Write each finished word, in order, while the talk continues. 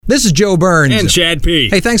This is Joe Burns. And Chad P.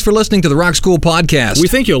 Hey, thanks for listening to the Rock School Podcast. We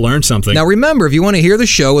think you'll learn something. Now remember, if you want to hear the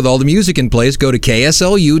show with all the music in place, go to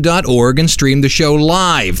KSLU.org and stream the show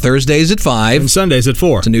live, Thursdays at 5. And Sundays at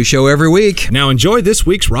 4. It's a new show every week. Now enjoy this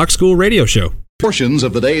week's Rock School radio show. Portions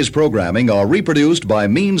of the day's programming are reproduced by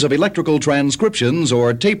means of electrical transcriptions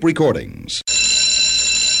or tape recordings.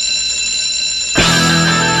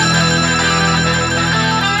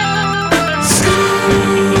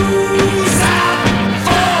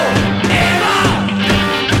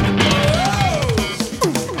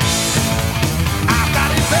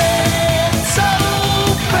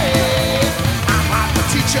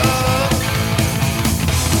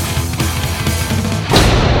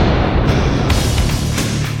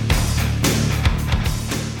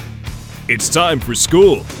 It's time for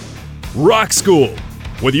school. Rock School.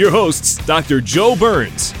 With your hosts, Dr. Joe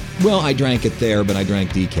Burns. Well, I drank it there, but I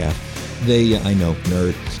drank decaf. I know,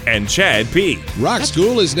 nerd. And Chad P. Rock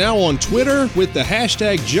School is now on Twitter with the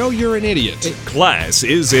hashtag Joe You're an Idiot. Class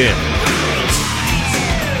is in.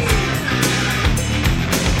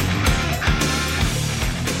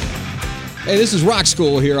 Hey, this is Rock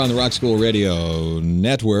School here on the Rock School Radio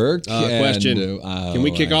Network. Question. Can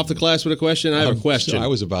we kick off the class with a question? I have a question. I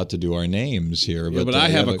was about to do our names here. But I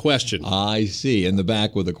have a question. I see. In the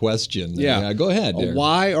back with a question. Yeah. Go ahead.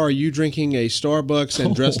 Why are you drinking a Starbucks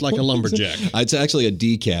and dressed like a lumberjack? It's actually a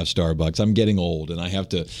decaf Starbucks. I'm getting old, and I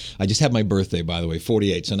just had my birthday, by the way,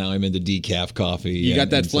 48, so now I'm into decaf coffee. You got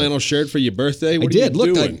that flannel shirt for your birthday? What I did.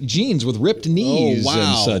 You Look, jeans with ripped knees wow.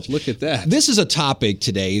 and such. Look at that. This is a topic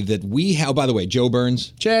today that we have. By the way, Joe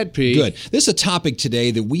Burns. Chad P. Good. This is a topic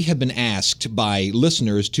today that we have been asked by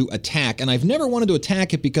listeners to attack, and I've never wanted to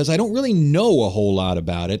attack it because I don't really know a whole lot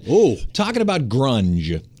about it. Oh. Talking about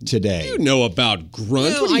grunge today. You know about grunge?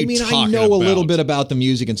 Well, what are you I talking know about? a little bit about the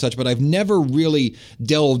music and such, but I've never really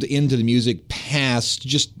delved into the music past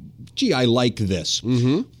just, gee, I like this.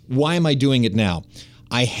 Mm-hmm. Why am I doing it now?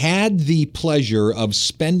 I had the pleasure of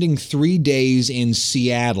spending 3 days in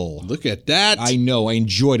Seattle. Look at that. I know. I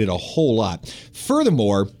enjoyed it a whole lot.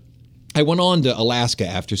 Furthermore, I went on to Alaska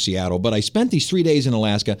after Seattle, but I spent these 3 days in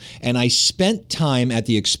Alaska, and I spent time at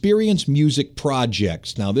the Experience Music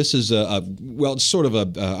Projects. Now, this is it's sort of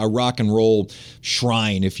a rock and roll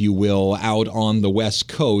shrine, if you will, out on the West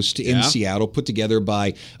Coast in Seattle, put together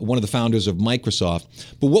by one of the founders of Microsoft.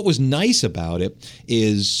 But what was nice about it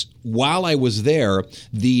is while I was there,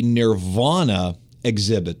 the Nirvana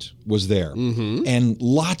exhibit was there. Mm-hmm. And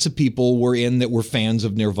lots of people were in that were fans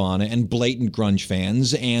of Nirvana and blatant grunge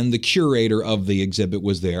fans, and the curator of the exhibit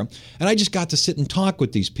was there. And I just got to sit and talk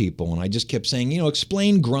with these people, and I just kept saying,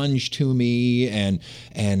 explain grunge to me,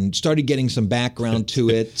 and started getting some background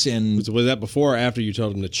to it. And was that before or after you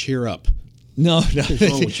told them to cheer up? No. What's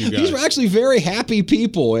wrong with you guys? These were actually very happy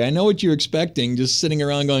people. I know what you're expecting, just sitting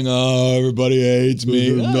around going, oh, everybody hates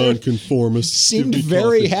me. Nonconformists. Seemed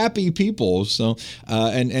very happy people. So,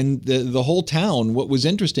 and the whole town, what was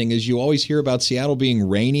interesting is you always hear about Seattle being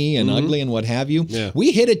rainy and ugly and what have you. Yeah.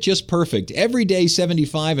 We hit it just perfect. Every day,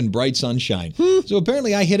 75 and bright sunshine. So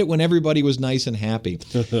apparently I hit it when everybody was nice and happy.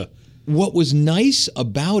 What was nice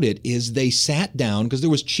about it is they sat down, because there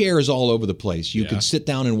was chairs all over the place. You could sit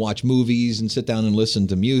down and watch movies and sit down and listen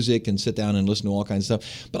to music and sit down and listen to all kinds of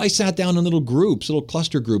stuff. But I sat down in little groups, little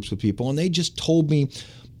cluster groups with people, and they just told me,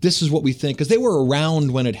 this is what we think, because they were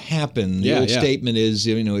around when it happened. The old statement is,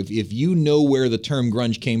 if you know where the term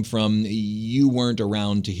grunge came from, you weren't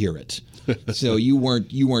around to hear it. So you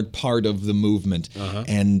weren't part of the movement.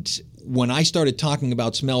 And when I started talking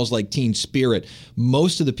about Smells Like Teen Spirit,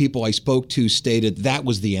 most of the people I spoke to stated that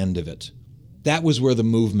was the end of it. That was where the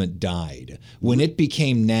movement died. When it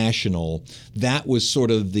became national, that was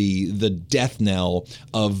sort of the death knell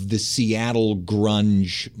of the Seattle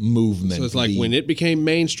grunge movement. So it's like when it became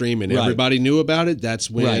mainstream and everybody knew about it, that's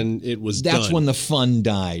when it was done. That's when the fun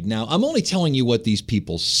died. Now, I'm only telling you what these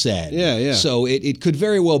people said. Yeah. So it could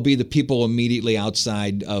very well be the people immediately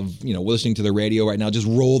outside of, listening to the radio right now just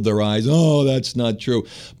rolled their eyes. Oh, that's not true.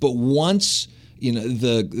 But once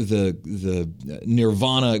the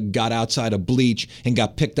Nirvana got outside of Bleach and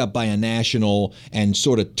got picked up by a national and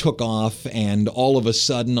sort of took off, and all of a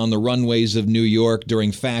sudden on the runways of New York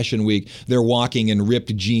during Fashion Week, they're walking in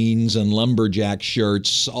ripped jeans and lumberjack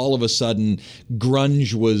shirts. All of a sudden,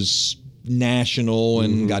 grunge was national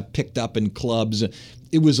and got picked up in clubs.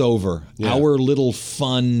 It was over. Yeah. Our little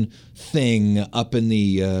fun thing up in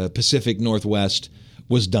the Pacific Northwest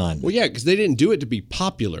was done. Well, yeah, because they didn't do it to be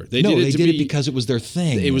popular. They did it because it was their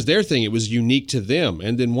thing. It was their thing. It was unique to them.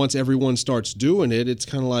 And then once everyone starts doing it, it's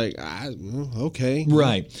kind of like, okay.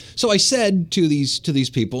 Right. So I said to these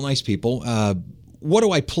people, nice people, what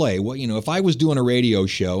do I play? Well, if I was doing a radio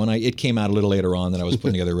show, and it came out a little later on that I was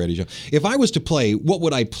putting together a radio show. If I was to play, what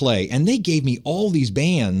would I play? And they gave me all these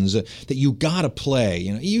bands that you got to play.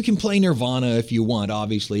 You can play Nirvana if you want,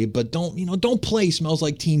 obviously, but don't play Smells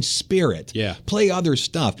Like Teen Spirit. Yeah. Play other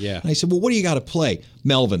stuff. Yeah. And I said, well, what do you got to play?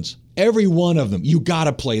 Melvins. Every one of them. You got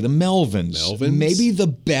to play the Melvins. Melvins? Maybe the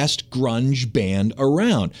best grunge band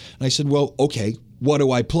around. And I said, well, okay, what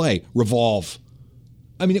do I play? Revolve.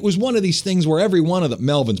 I mean, it was one of these things where every one of them,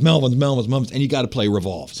 Melvins, and you got to play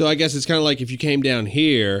Revolve. So I guess it's kind of like if you came down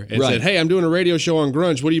here and Right. said, hey, I'm doing a radio show on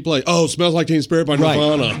grunge. What do you play? Oh, Smells Like Teen Spirit by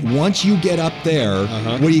Nirvana. Right. Once you get up there,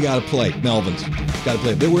 what do you got to play? Melvins. Got to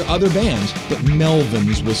play. There were other bands, but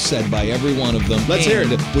Melvins was said by every one of them. Let's hear it.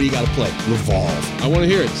 What do you got to play? Revolve. I want to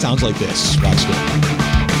hear it. Sounds like this. Watch this.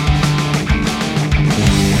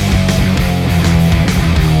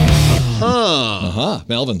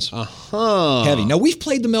 Melvins. Heavy. Now, we've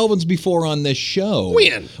played the Melvins before on this show.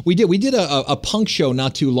 When? We did. We did a punk show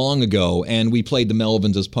not too long ago, and we played the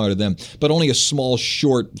Melvins as part of them, but only a small,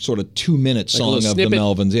 short, sort of 2-minute song of snippet? the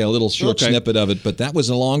Melvins. Yeah, a little short Okay. snippet of it, but that was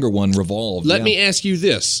a longer one, Revolve. Let yeah. me ask you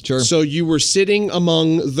this. Sure. So you were sitting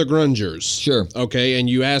among the grungers. Sure. Okay, and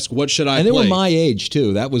you asked, what should I And they play? were my age,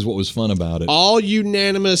 too. That was what was fun about it. All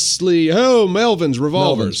unanimously, oh, Melvins,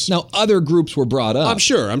 Revolvers. Melvins. Now, other groups were brought up. I'm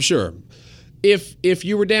sure. If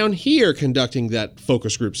you were down here conducting that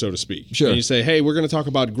focus group, so to speak, Sure. and you say, hey, we're going to talk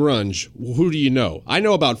about grunge, who do you know? I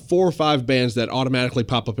know about 4 or 5 bands that automatically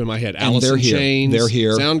pop up in my head. Alice they're in here. Chains, They're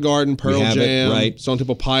here. Soundgarden, Pearl have it, Jam, right. Stone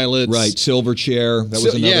Temple Pilots. Right, Silverchair. That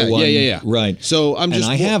was another one. Yeah. Right. So I'm just...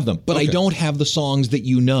 And I have them, but I Okay. don't have the songs that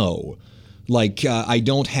you know. Like, I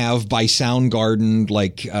don't have by Soundgarden,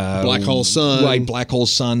 like... Black Hole Sun. Right, Black Hole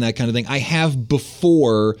Sun, that kind of thing. I have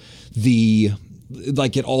before the...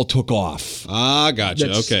 Like it all took off. Ah, gotcha.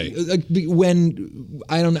 That's- Okay. When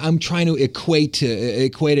I'm trying to equate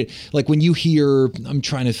it. Like when you hear, I'm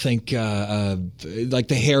trying to think, like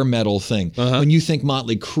the hair metal thing. When you think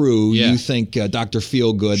Motley Crue, Yeah. you think Dr.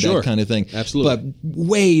 Feelgood, Sure. that kind of thing. Absolutely. But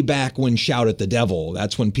way back when Shout at the Devil,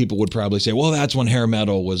 that's when people would probably say, well, that's when hair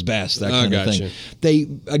metal was best. That kind of gotcha.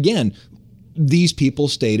 thing. These people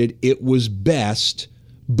stated it was best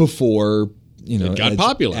before. It got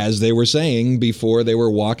popular. As they were saying before they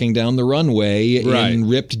were walking down the runway Right. in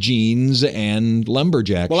ripped jeans and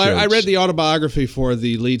lumberjack Well, shirts. I read the autobiography for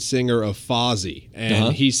the lead singer of Fozzy,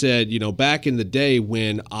 and he said, back in the day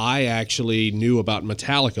when I actually knew about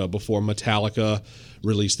Metallica before Metallica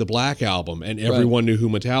released the Black Album, and everyone knew who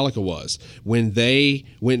Metallica was. When they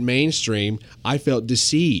went mainstream, I felt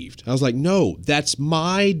deceived. I was like, no, that's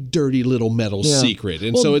my dirty little metal secret.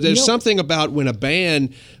 And Well, so there's something about when a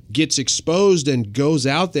band gets exposed and goes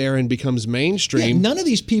out there and becomes mainstream. Yeah, none of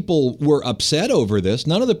these people were upset over this.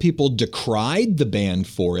 None of the people decried the band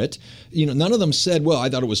for it. None of them said, well, I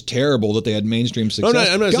thought it was terrible that they had mainstream success.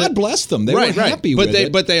 I'm not God saying- bless them. They were happy with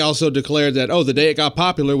it. But they also declared that, the day it got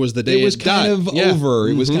popular was the day It was died. kind of Yeah. over.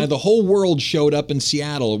 It was kind of the whole world showed up in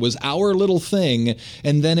Seattle. It was our little thing,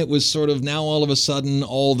 and then it was sort of now all of a sudden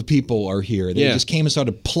all the people are here. They just came and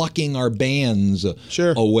started plucking our bands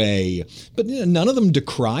away. But none of them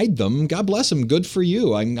decried them. God bless them. Good for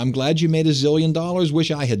you. I'm glad you made $1 zillion.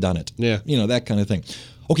 Wish I had done it. Yeah. That kind of thing.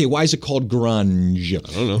 Okay, why is it called grunge?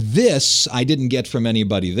 I don't know. This I didn't get from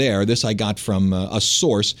anybody there. This I got from a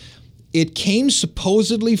source. It came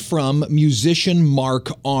supposedly from musician Mark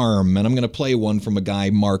Arm, and I'm going to play one from a guy,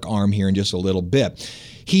 Mark Arm, here in just a little bit.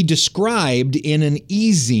 He described in an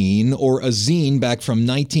e-zine or a zine back from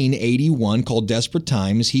 1981 called Desperate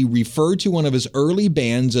Times, he referred to one of his early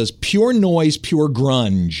bands as pure noise, pure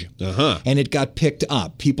grunge. And it got picked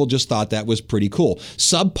up. People just thought that was pretty cool.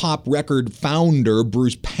 Sub Pop record founder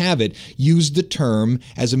Bruce Pavitt used the term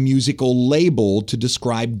as a musical label to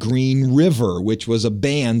describe Green River, which was a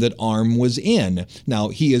band that Arm was in. Now,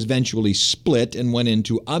 he eventually split and went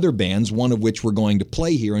into other bands, one of which we're going to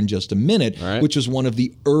play here in just a minute, which was one of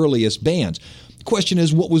the earliest bands. The question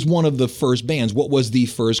is, what was one of the first bands? What was the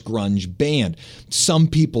first grunge band? Some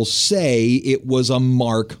people say it was a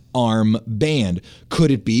Mark Arm band. Could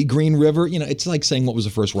it be Green River? It's like saying what was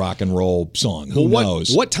the first rock and roll song. Who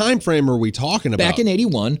knows? What time frame are we talking about? Back in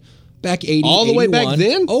 81. Back 80, All the way back 81.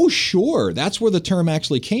 then? Oh, sure. That's where the term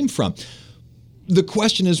actually came from. The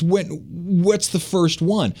question is, what's the first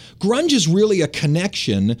one? Grunge is really a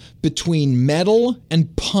connection between metal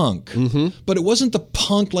and punk, but it wasn't the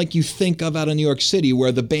punk like you think of out of New York City,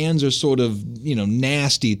 where the bands are sort of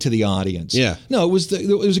nasty to the audience. Yeah. No, it was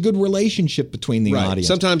a good relationship between the audience.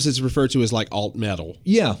 Sometimes it's referred to as like alt metal.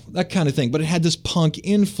 Yeah, that kind of thing. But it had this punk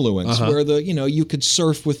influence where you could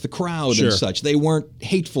surf with the crowd and such. They weren't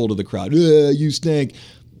hateful to the crowd. You stink.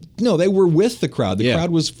 No, they were with the crowd. The Yeah.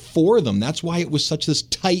 crowd was for them. That's why it was such this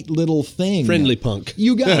tight little thing. Friendly punk.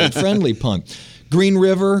 You got it, friendly punk. Green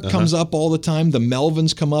River comes up all the time. The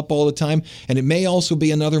Melvins come up all the time. And it may also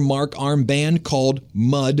be another Mark Arm band called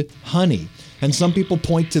Mud Honey. And some people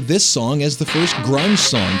point to this song as the first grunge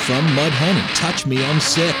song from Mud Honey. Touch Me, I'm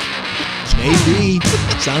Sick. Maybe.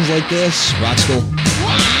 Sounds like this. Rock School.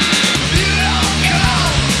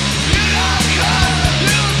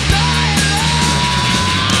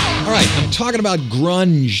 All right, I'm talking about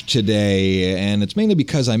grunge today, and it's mainly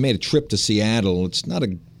because I made a trip to Seattle. It's not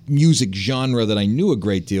a music genre that I knew a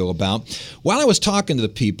great deal about. While I was talking to the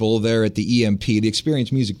people there at the EMP, the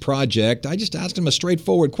Experience Music Project, I just asked them a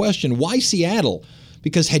straightforward question. Why Seattle?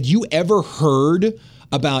 Because had you ever heard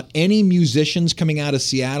about any musicians coming out of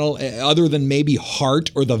Seattle other than maybe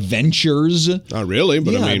Heart or the Ventures? Not really,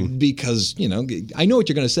 but yeah, I mean... because, you know, I know what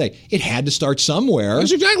you're going to say. It had to start somewhere.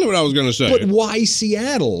 That's exactly what I was going to say. But why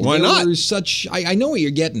Seattle? Why not? I know what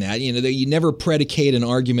you're getting at. You know, you never predicate an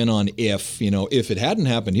argument on if. You know, if it hadn't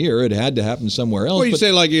happened here, it had to happen somewhere else. Well, you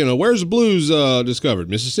say, like, you know, where's the blues discovered?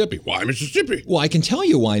 Mississippi. Why Mississippi? Well, I can tell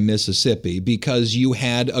you why Mississippi, because you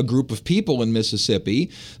had a group of people in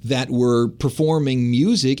Mississippi that were performing music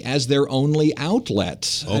as their only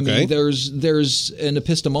outlet. Okay. I mean, there's an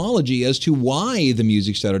epistemology as to why the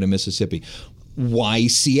music started in Mississippi. Why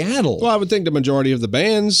Seattle? Well, I would think the majority of the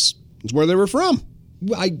bands is where they were from.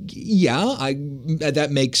 That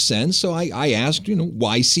makes sense. So I asked, you know,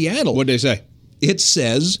 why Seattle? What'd they say? It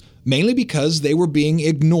says mainly because they were being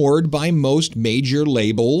ignored by most major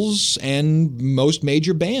labels and most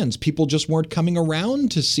major bands. People just weren't coming around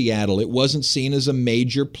to Seattle. It wasn't seen as a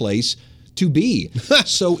major place to be.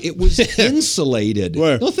 So it was insulated.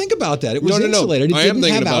 Where? No, think about that. It was No. insulated. It I am didn't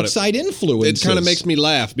thinking have about outside influences. It kind of makes me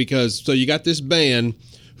laugh because so you got this band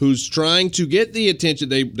who's trying to get the attention.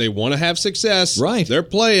 They want to have success. Right. They're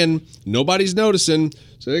playing. Nobody's noticing.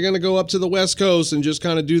 So they're going to go up to the West Coast and just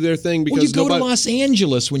kind of do their thing because well, you go to Los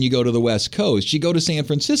Angeles when you go to the West Coast. You go to San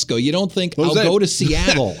Francisco. You don't think, I'll go to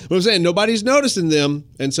Seattle. What I'm saying, nobody's noticing them,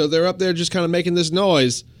 and so they're up there just kind of making this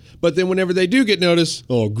noise. But then whenever they do get noticed,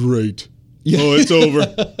 oh, great. Yeah. Oh, it's over.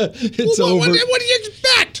 It's over. What do you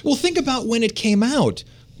expect? Well, think about when it came out.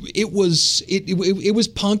 It was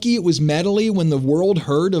punky. It was metally. When the world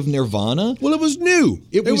heard of Nirvana, Well, it was new.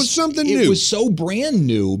 It was something new. It was so brand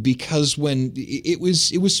new because when it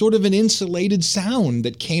was sort of an insulated sound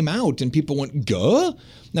that came out, and people went, "Guh."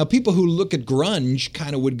 Now, people who look at grunge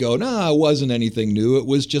kind of would go, "Nah, it wasn't anything new. It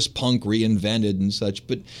was just punk reinvented and such."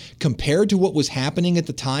 But compared to what was happening at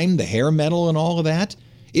the time, the hair metal and all of that,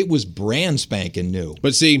 it was brand spanking new.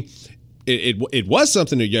 But see, it was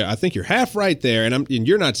something new. Yeah, I think you're half right there, and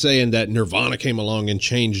you're not saying that Nirvana came along and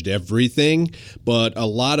changed everything, but a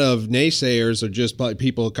lot of naysayers are just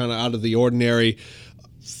people kind of out of the ordinary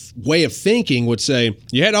way of thinking would say,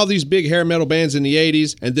 you had all these big hair metal bands in the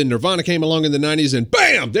 80s, and then Nirvana came along in the 90s, and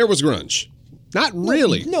bam, there was grunge. Not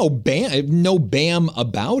really. No bam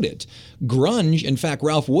about it. Grunge, in fact,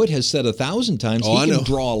 Ralph Wood has said 1,000 times he can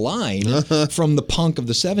draw a line from the punk of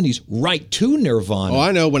the 70s right to Nirvana. Oh,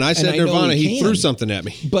 I know. When I said Nirvana, he threw something at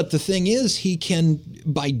me. But the thing is, he can,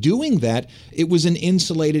 by doing that, it was an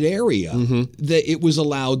insulated area that it was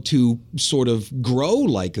allowed to sort of grow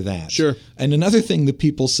like that. Sure. And another thing that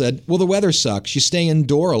people said, well, the weather sucks. You stay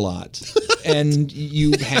indoor a lot. And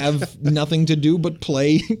you have nothing to do but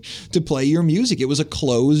play your music. It was a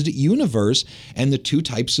closed universe, and the two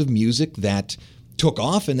types of music that took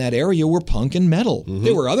off in that area were punk and metal.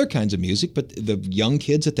 There were other kinds of music, but the young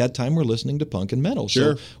kids at that time were listening to punk and metal.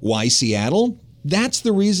 Sure. So why Seattle? That's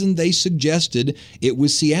the reason they suggested it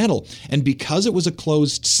was Seattle. And because it was a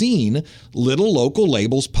closed scene, little local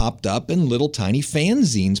labels popped up and little tiny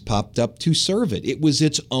fanzines popped up to serve it. It was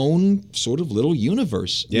its own sort of little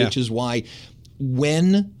universe, which is why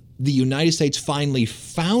when the United States finally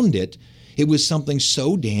found it, it was something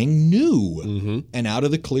so dang new and out of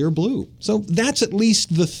the clear blue. So that's at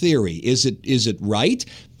least the theory. Is it right?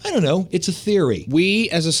 I don't know. It's a theory. We,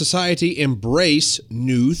 as a society, embrace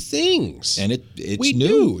new things. And it's we new.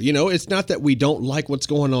 do. You know, it's not that we don't like what's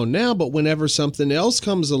going on now, but whenever something else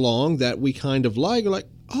comes along that we kind of like, we're like,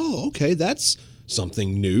 oh, okay, that's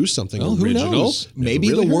something new, something original. Who knows? Maybe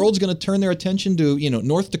really the world's going to turn their attention to,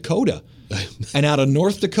 North Dakota. And out of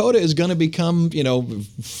North Dakota is going to become,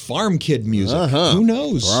 farm kid music. Who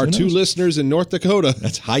knows? For our two listeners in North Dakota.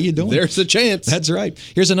 That's how you doing. There's a chance. That's right.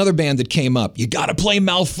 Here's another band that came up. You got to play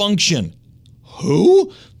Malfunction.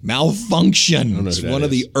 Who? Malfunction. It's one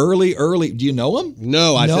of the early. Do you know them?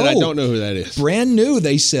 No, I said I don't know who that is. Brand new.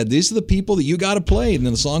 They said these are the people that you got to play, and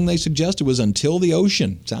then the song they suggested was "Until the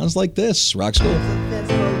Ocean." Sounds like this. Rock School.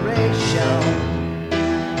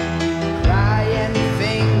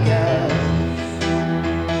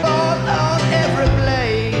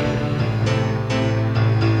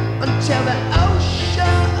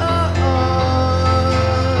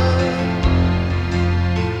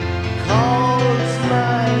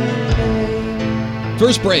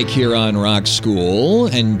 First break here on Rock School,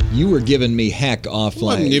 and you were giving me heck offline. I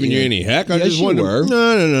wasn't giving you any heck. I Yes, just you wanted were.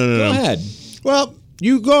 No. Go ahead. Well,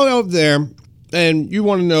 you go over there, and you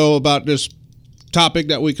want to know about this topic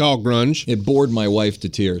that we call grunge. It bored my wife to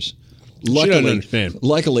tears. She doesn't understand.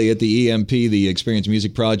 Luckily, at the EMP, the Experience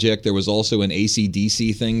Music Project, there was also an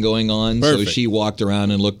AC/DC thing going on. Perfect. So she walked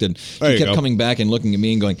around and looked, and There she you kept go. coming back and looking at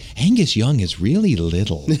me and going, Angus Young is really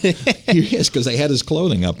little. Yes, because I had his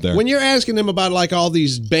clothing up there. When you're asking them about like all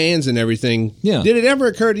these bands and everything, Yeah. did it ever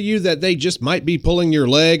occur to you that they just might be pulling your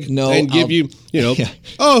leg No, and give you, Yeah.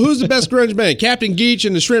 oh, who's the best grunge band? Captain Geach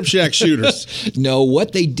and the Shrimp Shack Shooters. No,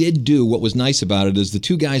 what they did do, what was nice about it, is the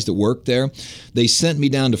two guys that worked there, they sent me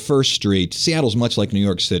down to First Street. Seattle's much like New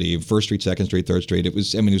York City. First Street, Second Street, Third Street. It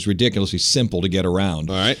was ridiculously simple to get around.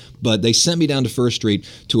 All right. But they sent me down to First Street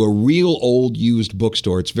to a real old used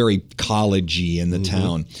bookstore. It's very collegey in the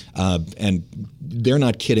town. And they're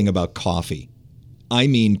not kidding about coffee. I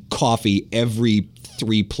mean coffee every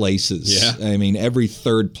 3 places. Yeah. I mean, every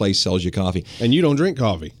third place sells you coffee. And you don't drink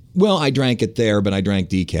coffee. Well, I drank it there, but I drank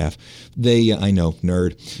decaf. I know,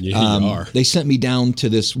 nerd. Yeah, you are. They sent me down to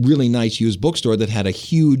this really nice used bookstore that had a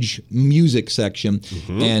huge music section,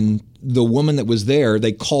 and the woman that was there,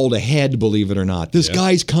 they called ahead, believe it or not. This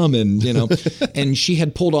guy's coming, and she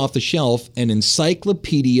had pulled off the shelf an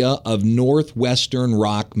encyclopedia of Northwestern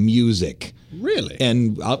rock music. Really?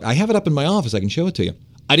 And I have it up in my office. I can show it to you.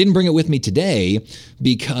 I didn't bring it with me today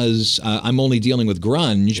because I'm only dealing with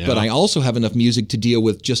grunge, but I also have enough music to deal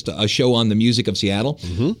with just a show on the music of Seattle.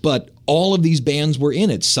 But all of these bands were in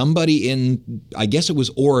it. Somebody in, I guess it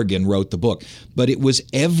was Oregon, wrote the book, but it was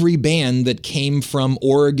every band that came from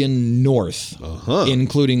Oregon North,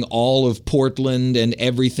 including all of Portland and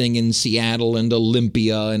everything in Seattle and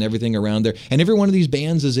Olympia and everything around there. And every one of these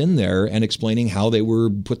bands is in there and explaining how they were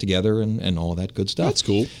put together and all that good stuff. That's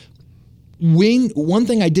cool. One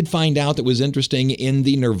thing I did find out that was interesting in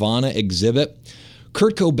the Nirvana exhibit,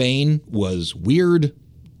 Kurt Cobain was weird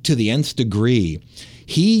to the nth degree.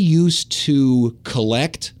 He used to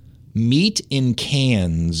collect meat in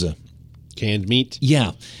cans. Canned meat?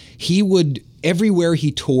 Yeah. He would, everywhere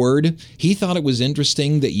he toured, he thought it was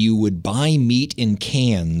interesting that you would buy meat in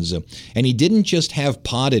cans. And he didn't just have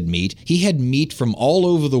potted meat. He had meat from all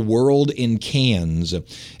over the world in cans.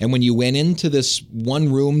 And when you went into this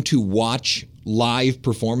one room to watch live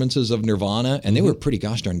performances of Nirvana, and they were pretty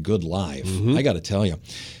gosh darn good live, I got to tell you.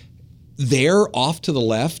 There, off to the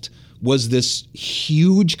left, was this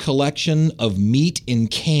huge collection of meat in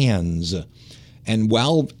cans. And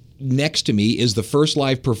while next to me is the first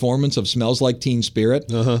live performance of Smells Like Teen Spirit,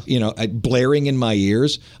 blaring in my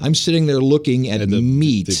ears. I'm sitting there looking at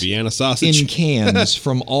meat The Vienna sausage. in cans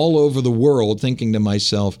from all over the world, thinking to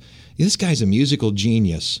myself, this guy's a musical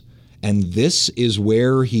genius. And this is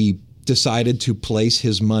where he decided to place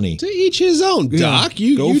his money. To each his own, Doc.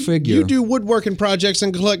 Go figure. You do woodworking projects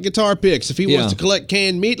and collect guitar picks. If he wants to collect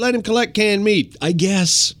canned meat, let him collect canned meat. I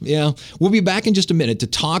guess, yeah. We'll be back in just a minute to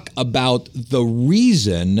talk about the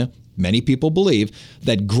reason many people believe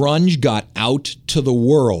that grunge got out to the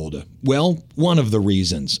world. Well, one of the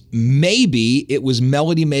reasons. Maybe it was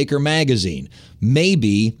Melody Maker magazine.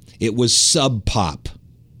 Maybe it was Sub Pop.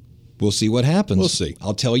 We'll see what happens. We'll see.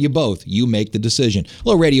 I'll tell you both. You make the decision.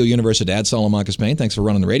 Hello, Radio Universidad, Salamanca, Spain. Thanks for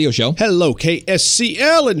running the radio show. Hello,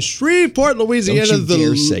 KSCL in Shreveport, Louisiana. Don't you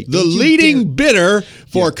dare say- the don't you leading bidder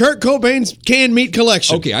for Kurt Cobain's canned meat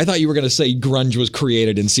collection. Okay, I thought you were going to say grunge was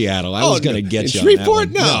created in Seattle. I was going to get in you Shreveport?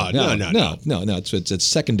 on that one. No. It's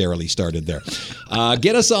secondarily started there.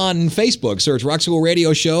 Get us on Facebook. Search Rock School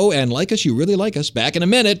Radio Show and like us. You really like us. Back in a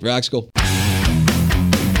minute. Rock School.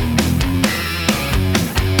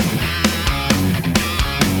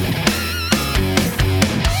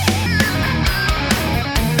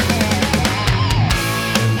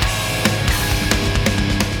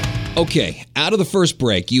 Okay, out of the first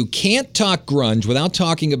break, you can't talk grunge without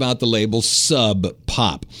talking about the label Sub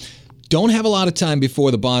Pop. Don't have a lot of time before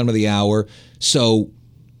the bottom of the hour, so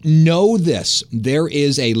know this. There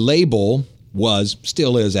is a label,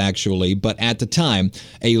 still is actually, but at the time,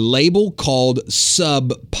 a label called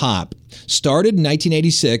Sub Pop. Started in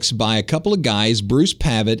 1986 by a couple of guys, Bruce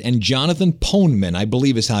Pavitt and Jonathan Poneman, I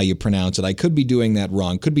believe is how you pronounce it. I could be doing that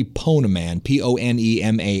wrong. Could be Poneman,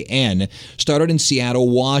 Poneman. Started in Seattle,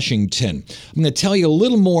 Washington. I'm going to tell you a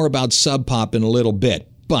little more about Sub Pop in a little bit,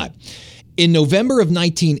 but in November of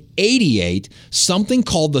 1988, something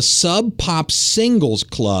called the Sub Pop Singles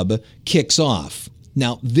Club kicks off.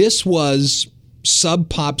 Now, this was Sub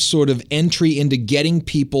Pop's sort of entry into getting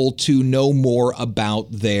people to know more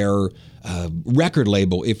about their record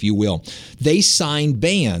label, if you will. They signed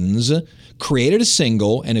bands created a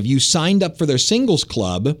single, and if you signed up for their singles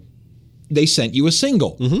club, they sent you a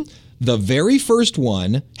single. The very first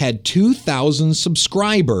one had 2,000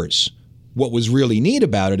 subscribers. What was really neat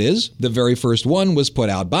about it is the very first one was put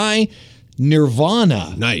out by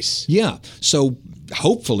Nirvana. Nice. Yeah. So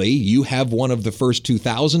hopefully you have one of the first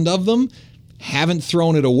 2,000 of them. Haven't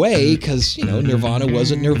thrown it away because, Nirvana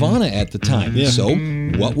wasn't Nirvana at the time. Yeah. So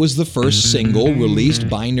what was the first single released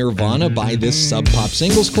by Nirvana by this Sub Pop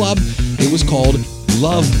Singles Club? It was called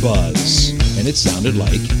Love Buzz. And it sounded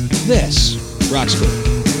like this. Rock School.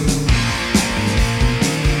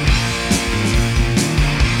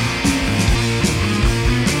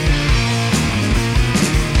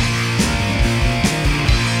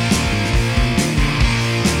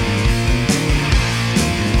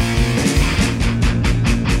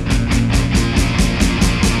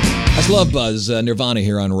 Love Buzz, Nirvana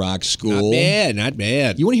here on Rock School. Not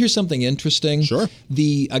bad. You want to hear something interesting? Sure.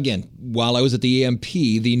 Again, while I was at the EMP,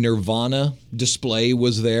 the Nirvana display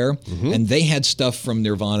was there, and they had stuff from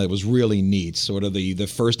Nirvana that was really neat, sort of the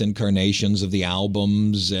first incarnations of the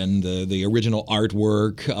albums and the original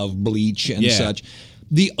artwork of Bleach and such.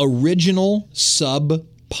 The original Sub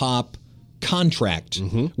Pop contract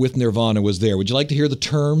with Nirvana was there. Would you like to hear the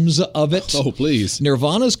terms of it? Oh, please.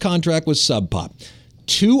 Nirvana's contract was Sub Pop.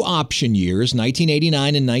 2 option years,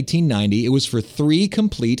 1989 and 1990. It was for 3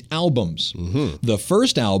 complete albums. The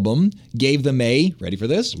first album gave them ready for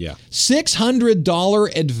this? Yeah.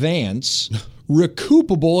 $600 advance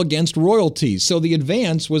recoupable against royalties. So the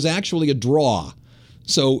advance was actually a draw.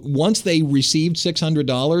 So once they received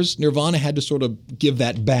 $600, Nirvana had to sort of give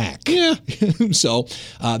that back. Yeah. So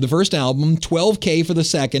the first album, $12K for the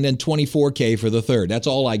second and $24K for the third. That's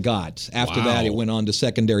all I got. After that, it went on to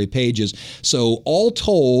secondary pages. So all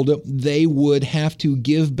told, they would have to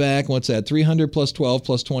give back, what's that, $300 plus 12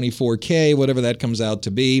 plus $24K, whatever that comes out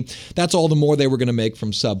to be. That's all the more they were going to make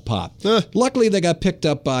from Sub Pop. Luckily, they got picked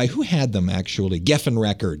up by, who had them actually? Geffen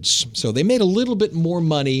Records. So they made a little bit more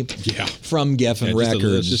money from Geffen Records.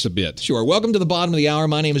 Just a bit. Sure. Welcome to the bottom of the hour.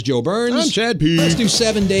 My name is Joe Burns. I'm Chad P. Let's do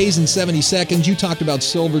 7 days and 70 seconds. You talked about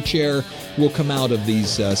Silverchair. We'll come out of these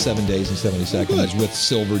 7 days and 70 seconds with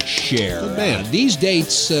Silverchair. Good man. These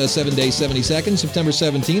dates, 7 days, 70 seconds, September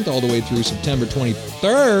 17th all the way through September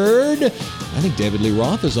 23rd. I think David Lee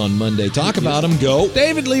Roth is on Monday. Talk about him. Go.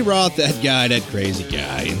 David Lee Roth, that guy, that crazy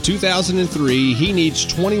guy. In 2003, he needs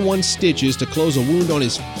 21 stitches to close a wound on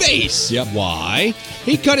his face. Yep. Why?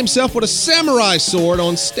 He cut himself with a samurai sword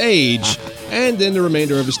on stage, and then the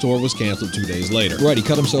remainder of his tour was canceled 2 days later. Right, he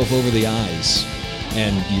cut himself over the eyes.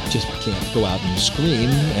 And you just can't go out and scream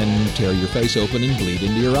and tear your face open and bleed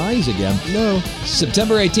into your eyes again. No.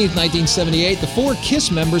 September 18th, 1978, the 4 Kiss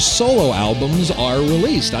members' solo albums are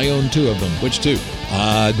released. I own 2 of them. Which 2?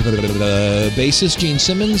 Bassist Gene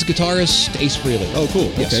Simmons, guitarist Ace Frehley. Oh, cool.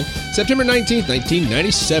 Yes. Okay. September 19th,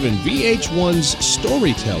 1997, VH1's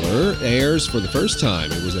Storyteller airs for the first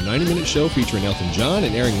time. It was a 90-minute show featuring Elton John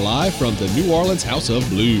and airing live from the New Orleans House of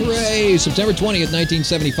Blues. Hooray! September 20th,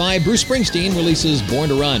 1975, Bruce Springsteen releases Born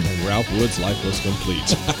to Run. And Ralph Wood's life was complete.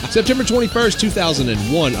 September 21st,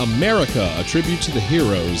 2001, America, a tribute to the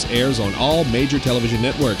heroes, airs on all major television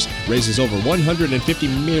networks, raises over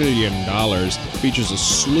 $150 million, features a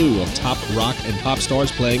slew of top rock and pop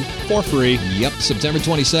stars playing for free. Yep, September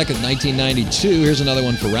 22nd, 1992. Here's another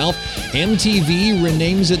one for Ralph. MTV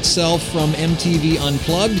renames itself from MTV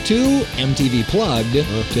Unplugged to MTV Plugged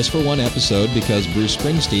just for one episode because Bruce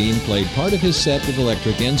Springsteen played part of his set with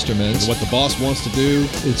electric instruments. And what the boss wants to do,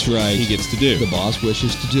 it's right. He gets to do. The boss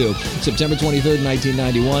wishes to do. September 23rd,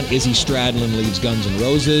 1991, Izzy Stradlin leaves Guns N'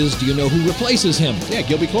 Roses. Do you know who replaces him? Yeah,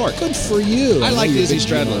 Gilby Clarke. Good for you. I liked Izzy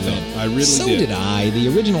Stradlin fan. I really did. So did I. The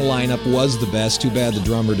original lineup was the best. Too bad the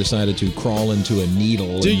drummer decided to crawl into a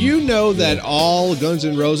needle. Do you know that all Guns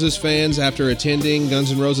N' Roses fans, after attending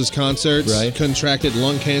Guns N' Roses concerts, contracted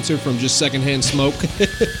lung cancer from just secondhand smoke?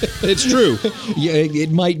 It's true. Yeah,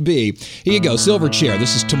 it might be. Here you go, Silverchair.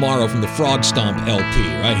 This is Tomorrow from the Frog Stomp LP,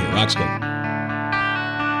 right here, Rock School.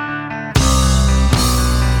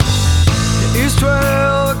 It's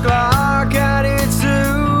 12 o'clock and it's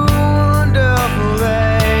a wonderful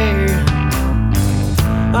day.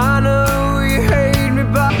 I know you hate me,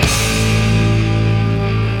 but...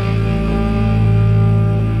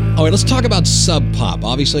 Oh, right, let's talk about Sub Pop.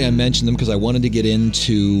 Obviously, I mentioned them because I wanted to get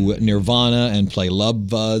into Nirvana and play Love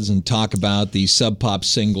Buzz and talk about the Sub Pop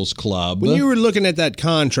Singles Club. When you were looking at that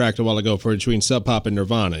contract a while ago between Sub Pop and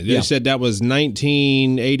Nirvana, they said that was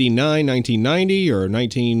 1989, 1990, or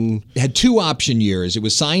 19... It had two option years. It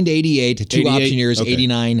was signed 88, two option years, okay.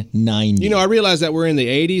 89, 90. You know, I realize that we're in the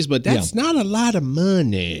 80s, but that's not a lot of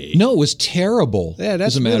money. No, it was terrible. Yeah,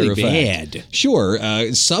 that's as a matter really of bad. Fact. Sure,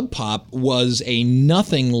 Sub Pop was a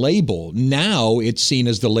nothing label. Now it's seen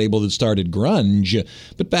as the label that started grunge.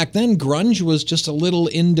 But back then, grunge was just a little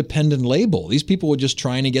independent label. These people were just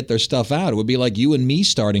trying to get their stuff out. It would be like you and me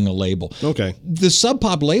starting a label. Okay. The Sub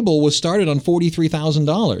Pop label was started on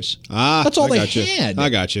 $43,000. That's all they had. I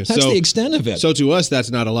got you. That's the extent of it. So to us,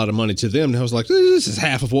 that's not a lot of money. To them, I was like, this is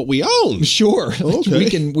half of what we own. Sure.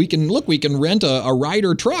 Okay. We can rent a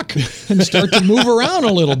Ryder truck and start to move around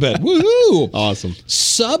a little bit. Woohoo! Awesome.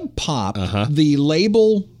 Sub Pop, the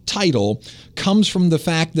label title, comes from the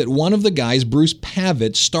fact that one of the guys, Bruce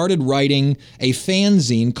Pavitt, started writing a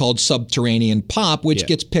fanzine called Subterranean Pop, which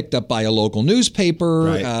gets picked up by a local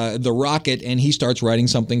newspaper, The Rocket, and he starts writing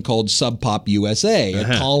something called Sub Pop USA,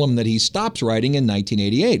 a column that he stops writing in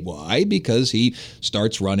 1988. Why? Because he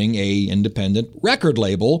starts running a independent record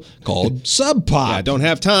label called Sub Pop. Yeah, I don't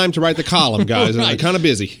have time to write the column, guys. I'm kind of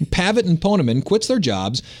busy. Pavitt and Poneman quits their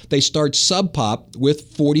jobs. They start Sub Pop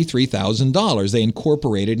with $43,000. They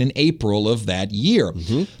incorporated in April of that year.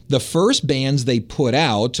 The first bands they put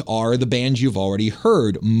out are the bands you've already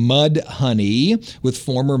heard. Mudhoney, with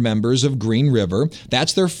former members of Green River.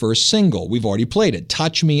 That's their first single. We've already played it.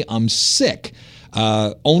 Touch Me, I'm Sick.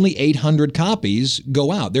 Only 800 copies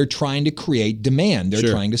go out. They're trying to create demand.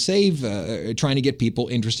 They're trying to trying to get people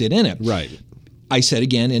interested in it. Right. I said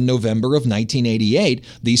again, in November of 1988,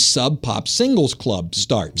 the Sub Pop Singles Club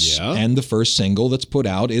starts. Yeah. And the first single that's put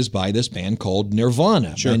out is by this band called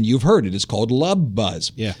Nirvana. Sure. And you've heard it. It's called Love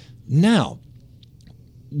Buzz. Yeah. Now,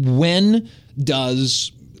 when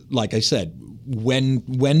does, like I said, when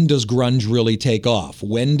does grunge really take off?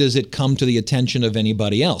 When does it come to the attention of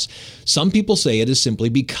anybody else? Some people say it is simply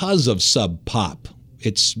because of Sub Pop.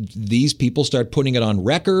 It's these people start putting it on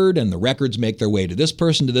record, and the records make their way to this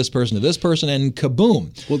person, to this person, to this person, and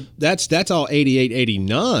kaboom. Well, that's all 88,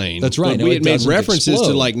 89. That's right. But No, we it had made doesn't references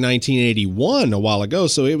explode. to like 1981 a while ago,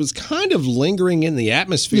 so it was kind of lingering in the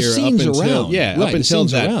atmosphere The scene's up until around. up until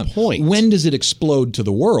that point. When does it explode to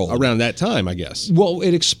the world? Around that time, I guess. Well,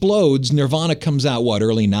 it explodes. Nirvana comes out,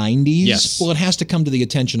 early 90s? Yes. Well, it has to come to the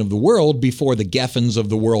attention of the world before the Geffens of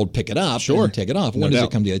the world pick it up and take it off. When does it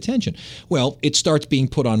come to the attention? Well, it starts being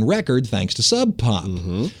put on record thanks to Sub Pop.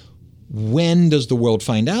 When does the world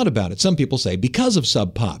find out about it? Some people say because of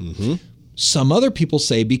Sub Pop. Some other people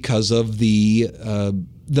say because of the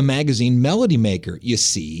magazine Melody Maker. You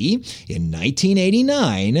see, in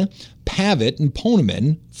 1989, Pavitt and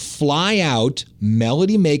Poneman fly out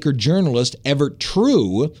Melody Maker journalist Everett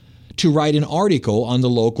True to write an article on the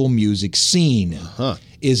local music scene.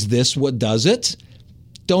 Is this what does it?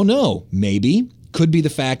 Don't know. Maybe. Could be the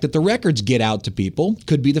fact that the records get out to people.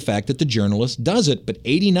 Could be the fact that the journalist does it. But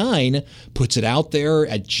 89 puts it out there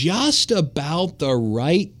at just about the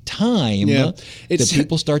right time that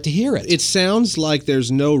people start to hear it. It sounds like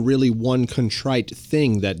there's no really one contrite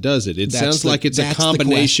thing that does it. It sounds like it's a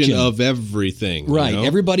combination of everything. Right. You know?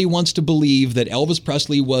 Everybody wants to believe that Elvis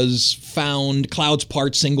Presley was found, clouds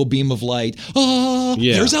part, single beam of light.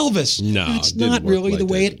 There's Elvis. No, that's not really the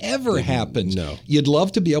way it ever happens. No. You'd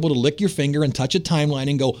love to be able to lick your finger and touch a timeline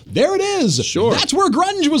and go, there it is. Sure. That's where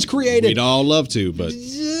grunge was created. We'd all love to, but...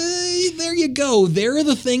 There you go. There are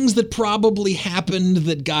the things that probably happened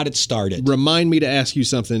that got it started. Remind me to ask you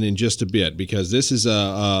something in just a bit, because this is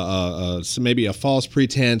maybe a false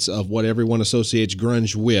pretense of what everyone associates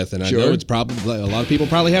grunge with, and I know it's probably a lot of people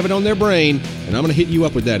probably have it on their brain, and I'm going to hit you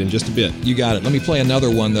up with that in just a bit. You got it. Let me play another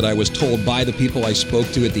one that I was told by the people I spoke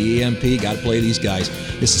to at the EMP. Got to play these guys.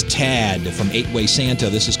 This is Tad from 8-Way Santa.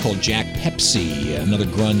 This is called Jack Pepsi, another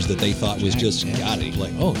grunge that they thought was just got to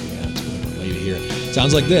play. Oh, yeah, it's going to play to hear it.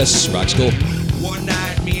 Sounds like this. Rock School. One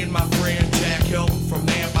night, me and my friend Jack Hilton from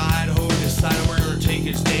Nampa, Idaho decided we're going to take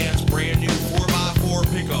his dad's brand new 4x4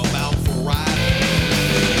 pickup out for a ride.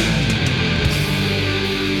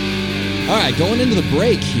 All right, going into the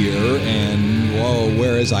break here, and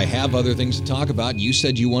whereas I have other things to talk about, you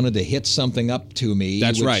said you wanted to hit something up to me.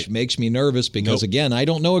 That's right. Which makes me nervous because, again, I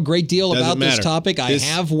don't know a great deal about this topic. I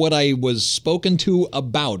have what I was spoken to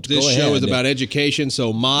about. This show is about education,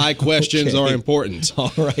 so my questions are important.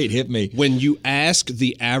 All right, hit me. When you ask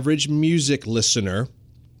the average music listener,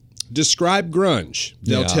 describe grunge,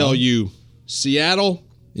 they'll tell you Seattle,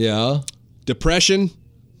 depression,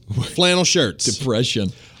 flannel shirts.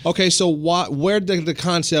 Depression. Okay, so where did the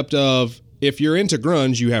concept of if you're into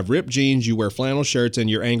grunge, you have ripped jeans, you wear flannel shirts, and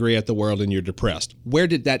you're angry at the world and you're depressed. Where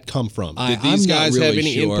did that come from? Did these guys have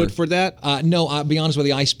any input for that? No, I'll be honest with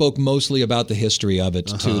you. I spoke mostly about the history of it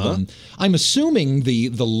to them. I'm assuming the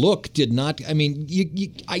look did not. I mean,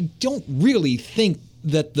 I don't really think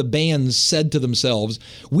that the bands said to themselves,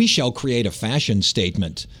 "We shall create a fashion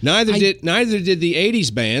statement." Neither did the '80s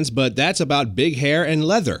bands, but that's about big hair and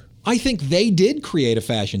leather. I think they did create a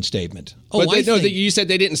fashion statement. You said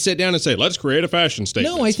they didn't sit down and say, "Let's create a fashion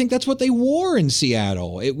statement." No, I think that's what they wore in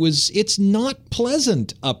Seattle. It's not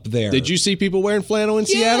pleasant up there. Did you see people wearing flannel in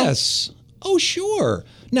Seattle? Yes. Oh, sure.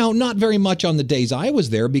 Now, not very much on the days I was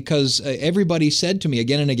there because everybody said to me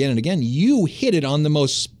again and again and again, "You hit it on the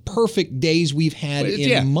most perfect days we've had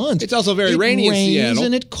in months." It's also very rainy in Seattle.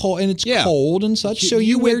 And it's cold and such, so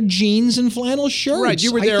you wear jeans and flannel shirts. Right,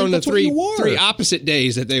 you were there on the three opposite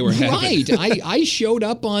days that they were having. Right. I showed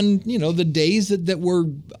up on, the days that were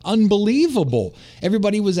unbelievable.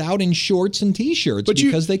 Everybody was out in shorts and T-shirts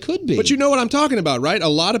because they could be. But you know what I'm talking about, right? A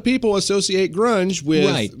lot of people associate grunge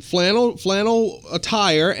with flannel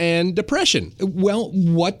attire and depression. Well,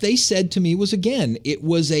 what they said to me was, again, it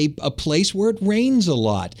was a place where it rains a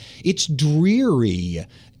lot. It's dreary.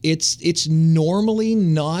 It's normally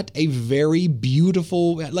not a very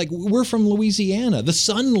beautiful, like we're from Louisiana. The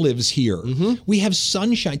sun lives here. Mm-hmm. We have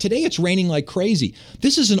sunshine. Today it's raining like crazy.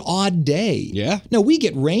 This is an odd day. Yeah. Now we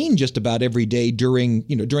get rain just about every day during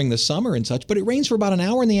the summer and such, but it rains for about an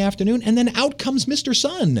hour in the afternoon and then out comes Mr.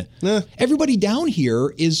 Sun. Everybody down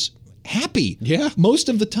here is happy most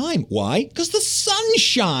of the time. Why? Because the sun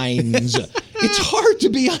shines. It's hard to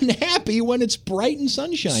be unhappy when it's bright and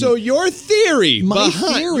sunshiny. So your theory behind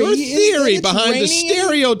the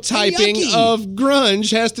stereotyping of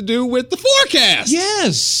grunge has to do with the forecast.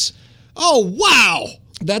 Yes. Oh, wow.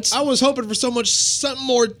 I was hoping for so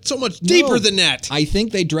much deeper than that. I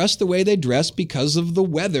think they dressed the way they dressed because of the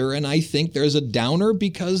weather, and I think there's a downer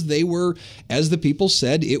because they were, as the people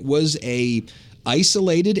said, it was a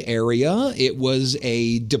isolated area. It was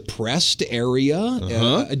a depressed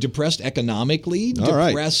area, depressed economically,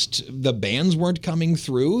 depressed. Right. The bands weren't coming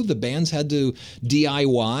through. The bands had to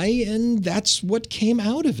DIY, and that's what came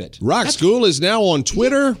out of it. Rock School is now on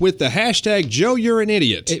Twitter with the hashtag Joe, you're an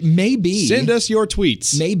idiot. It may be. Send us your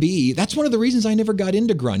tweets. Maybe. That's one of the reasons I never got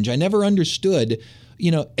into grunge. I never understood,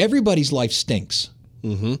 everybody's life stinks.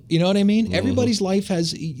 Mm-hmm. You know what I mean? Mm-hmm. Everybody's life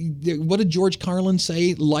has, what did George Carlin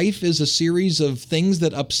say? Life is a series of things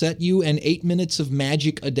that upset you and 8 minutes of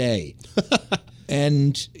magic a day.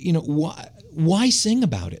 And, why sing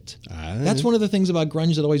about it? That's one of the things about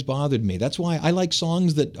grunge that always bothered me. That's why I like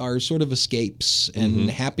songs that are sort of escapes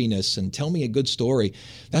and happiness and tell me a good story.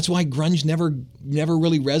 That's why grunge never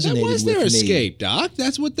really resonated with me. Was their escape, Doc?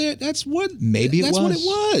 Maybe it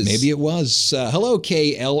was. Hello,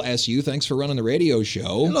 KLSU. Thanks for running the radio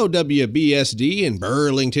show. Hello, WBSD in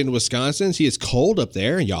Burlington, Wisconsin. See, it's cold up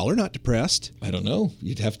there, and y'all are not depressed. I don't know.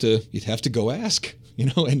 You'd have to go ask.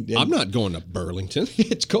 And I'm not going to Burlington.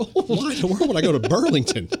 It's cold. Why in the world would I go to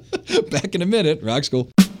Burlington? Back in a minute. Rock School.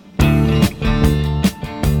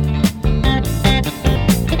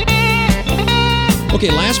 Okay,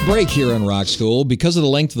 last break here on Rock School. Because of the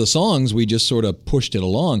length of the songs, we just sort of pushed it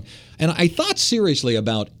along. And I thought seriously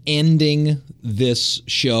about ending this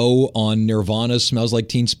show on Nirvana's Smells Like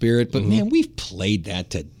Teen Spirit, but man, we've played that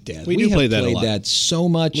to death. We do play that a lot. We have played that so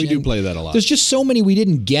much. We do play that a lot. There's just so many we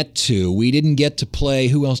didn't get to. We didn't get to play.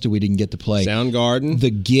 Who else did we didn't get to play? Soundgarden. The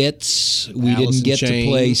Gits. We didn't get to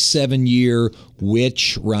play 7 Year,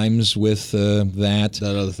 which rhymes with that.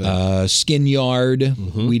 That other thing. Skin Yard.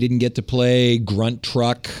 We didn't get to play. Grunt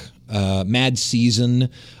Truck. Mad Season,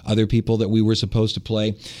 other people that we were supposed to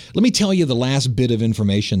play. Let me tell you the last bit of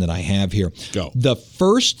information that I have here. Go. The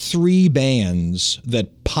first 3 bands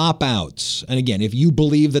that pop out, and again, if you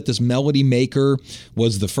believe that this Melody Maker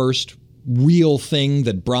was the first real thing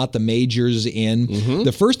that brought the majors in,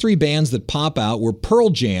 the first 3 bands that pop out were Pearl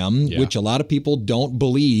Jam, which a lot of people don't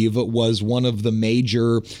believe was one of the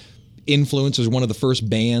major influence, as one of the first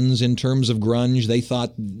bands in terms of grunge. They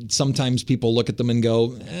thought sometimes people look at them and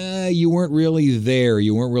go, you weren't really there.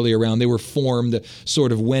 You weren't really around. They were formed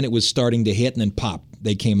sort of when it was starting to hit and then pop.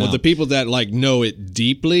 They came out. The people that know it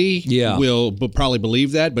deeply will probably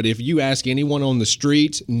believe that. But if you ask anyone on the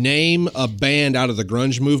street, name a band out of the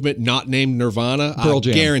grunge movement not named Nirvana, I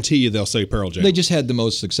guarantee you they'll say Pearl Jam. They just had the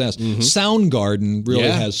most success. Soundgarden really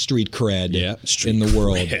has street cred in the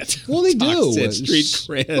world. Cred. Well, they do. Street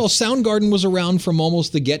cred. Well, Soundgarden was around from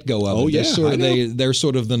almost the get-go of it. They're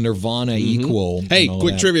sort of the Nirvana equal. Hey,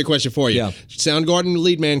 quick trivia question for you. Yeah. Soundgarden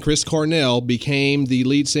lead man Chris Cornell became the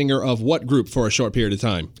lead singer of what group for a short period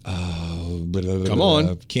period of time. Come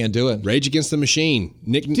on. Can't do it. Rage Against the Machine.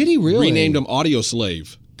 Nick Did he really? renamed him Audio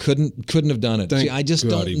Slave. Couldn't have done it. Thank See, I just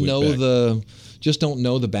God don't he went know back. just don't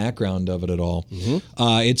know the background of it at all.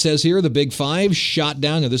 It says here the Big Five shot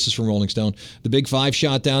down. Now this is from Rolling Stone. The Big Five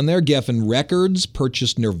shot down there. Geffen Records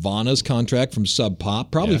purchased Nirvana's contract from Sub Pop,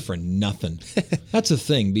 probably for nothing. That's the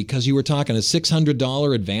thing, because you were talking a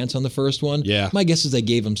 $600 advance on the first one. Yeah. My guess is they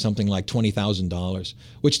gave him something like $20,000,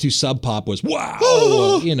 which to Sub Pop was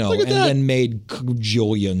wow, and then made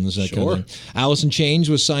jillions. That kind of thing. Alice in Chains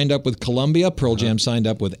was signed up with Columbia. Pearl Jam signed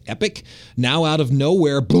up with Epic. Now out of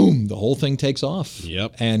nowhere, boom, the whole thing takes off.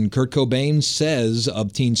 Yep. And Kurt Cobain says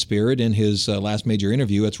of Teen Spirit in his last major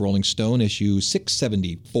interview, it's Rolling Stone issue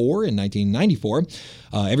 674 in 1994.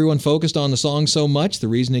 Everyone focused on the song so much, the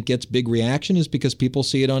reason it gets big reaction is because people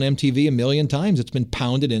see it on MTV a million times. It's been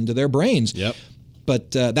pounded into their brains. Yep.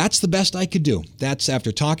 But that's the best I could do. That's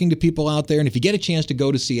after talking to people out there. And if you get a chance to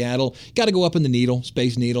go to Seattle, you got to go up in the Needle,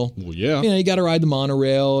 Space Needle. Well, yeah. You got to ride the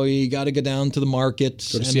monorail. You got to go down to the market.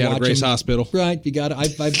 Go to Seattle Grace Hospital. Right. You got to.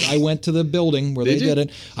 I went to the building where they did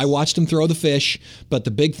it. I watched them throw the fish. But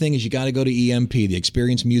the big thing is you got to go to EMP, the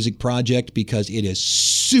Experience Music Project, because it is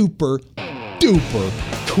super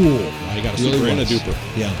duper cool. You got a super and a duper.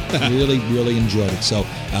 Yeah. Really, really enjoyed it. So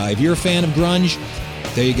if you're a fan of grunge,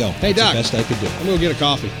 there you go. Hey, That's Doc. the best I could do. I'm going to get a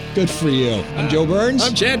coffee. Good for you. I'm Joe Burns.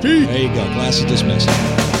 I'm Chad P. There you go. Class is dismissed.